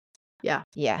 Yeah.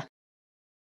 Yeah.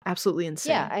 Absolutely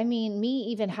insane. Yeah. I mean, me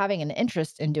even having an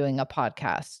interest in doing a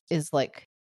podcast is like,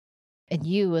 and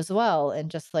you as well. And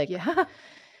just like,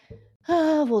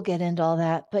 we'll get into all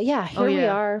that. But yeah, here we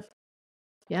are.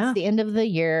 Yeah. It's the end of the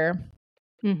year.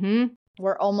 Mm-hmm.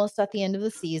 We're almost at the end of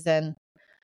the season.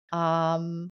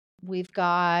 We've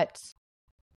got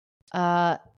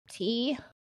T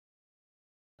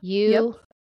U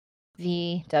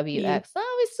V W X.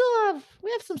 Oh,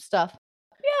 we have some stuff.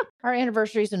 Yeah. Our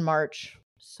anniversary's in March.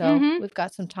 So we've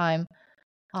got some time.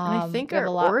 And I think our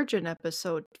origin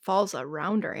episode falls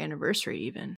around our anniversary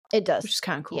even. It does. Which is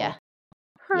kind of cool. Yeah.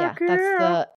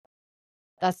 Yeah.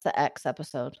 That's the X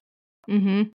episode.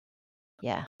 Mm-hmm.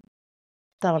 Yeah.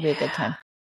 That'll be a good time.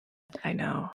 I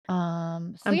know.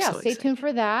 So yeah, stay tuned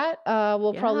for that.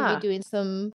 We'll probably be doing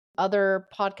some other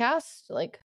podcasts,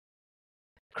 like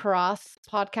cross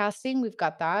podcasting. We've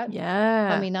got that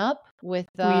coming up with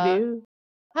we do.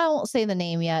 I won't say the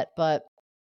name yet, but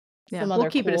some other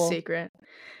we'll keep it a secret.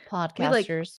 Podcasters.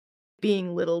 We like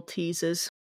being little teases.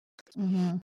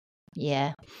 Mm-hmm.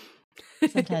 Yeah.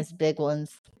 Sometimes big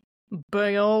ones.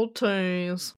 Big old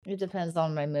tease. It depends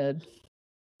on my mood.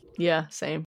 Yeah,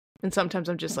 same. And sometimes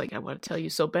I'm just like, I want to tell you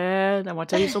so bad. I want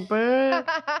to tell you so bad.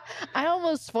 I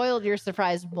almost spoiled your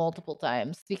surprise multiple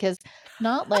times because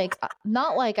not like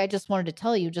I just wanted to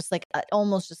tell you, just like it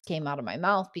almost just came out of my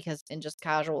mouth because in just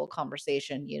casual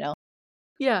conversation, you know.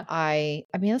 Yeah. I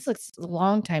mean, it's like a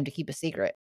long time to keep a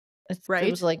secret. It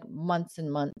was like months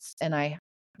and months, and I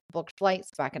booked flights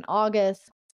back in August.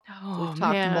 Oh, we've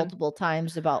talked multiple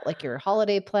times about like your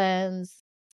holiday plans.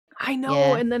 I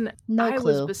know, and then I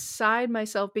was beside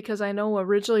myself because I know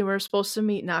originally we were supposed to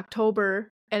meet in October,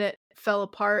 and it fell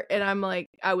apart, and I'm like,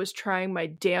 I was trying my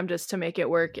damnedest to make it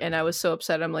work, and I was so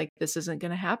upset. I'm like, this isn't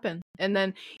going to happen. And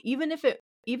then even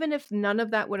if none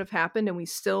of that would have happened, and it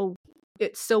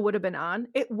still would have been on,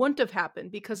 it wouldn't have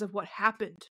happened because of what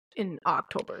happened in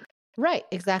October. Right,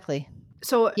 exactly.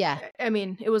 So yeah, I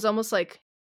mean, it was almost like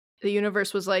the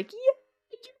universe was like,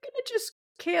 yeah, you're gonna just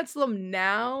cancel them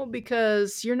now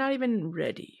because you're not even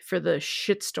ready for the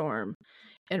shitstorm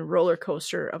and roller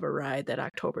coaster of a ride that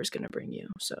October is going to bring you.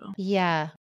 So yeah,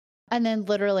 and then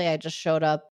literally I just showed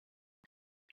up.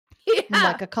 Yeah,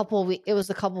 like it was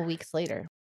a couple weeks later.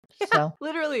 Yeah, so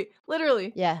literally.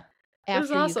 Yeah,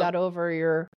 after you got over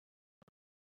your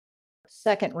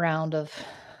second round of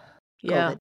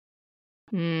Yeah. COVID.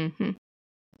 Mm-hmm.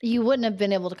 You wouldn't have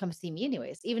been able to come see me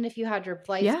anyways. Even if you had your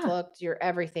flights Yeah. booked, your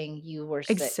everything, you were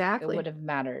sick. It Exactly. would have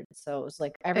mattered. So it was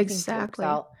like everything works Exactly.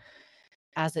 out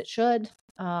as it should.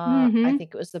 Mm-hmm. I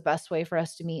think it was the best way for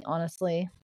us to meet, honestly.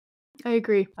 I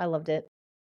agree. I loved it.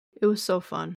 It was so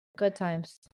fun. Good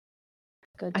times.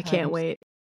 Good I times. can't wait.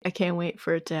 I can't wait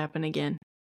for it to happen again.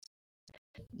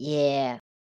 Yeah.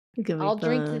 It's gonna be I'll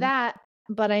drink to fun. that,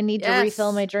 but I need to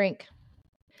refill my drink.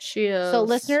 Cheers. So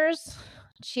listeners,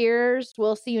 cheers.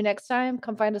 We'll see you next time.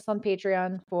 Come find us on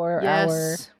Patreon for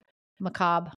our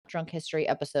Macabre Drunk History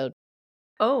episode.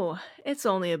 Oh, it's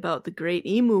only about the Great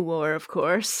Emu War, of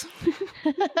course.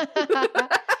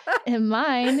 And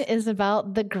mine is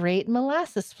about the Great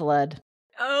Molasses Flood.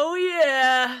 Oh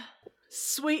yeah.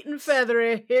 Sweet and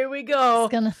feathery. Here we go.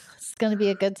 It's gonna be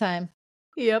a good time.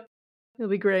 Yep. It'll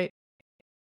be great.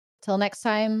 Till next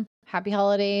time, happy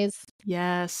holidays.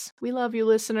 Yes. We love you,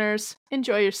 listeners.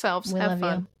 Enjoy yourselves. Have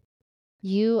fun.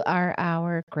 You are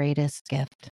our greatest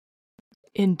gift.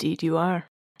 Indeed you are.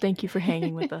 Thank you for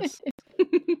hanging with us.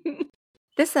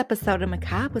 This episode of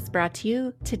Macabre was brought to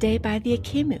you today by the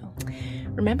Akimu.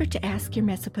 Remember to ask your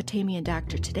Mesopotamian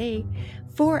doctor today.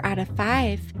 4 out of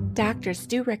 5 doctors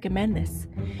do recommend this.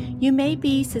 You may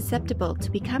be susceptible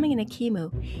to becoming an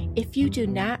Akimu if you do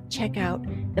not check out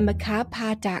the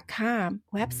macabrepod.com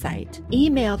website.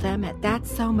 Email them at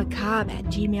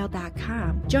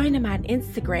that'ssomacabre@gmail.com. Join them on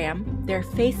Instagram, their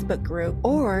Facebook group,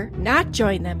 or not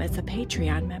join them as a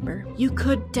Patreon member. You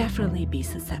could definitely be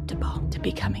susceptible to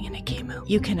becoming an Akimu.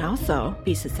 You can also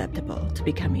be susceptible to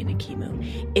becoming an Akimu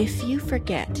if you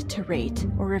forget to rate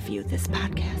or review this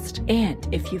podcast. And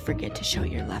if you forget to show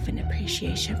your love and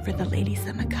appreciation for the ladies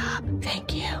of Macabre.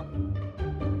 Thank you.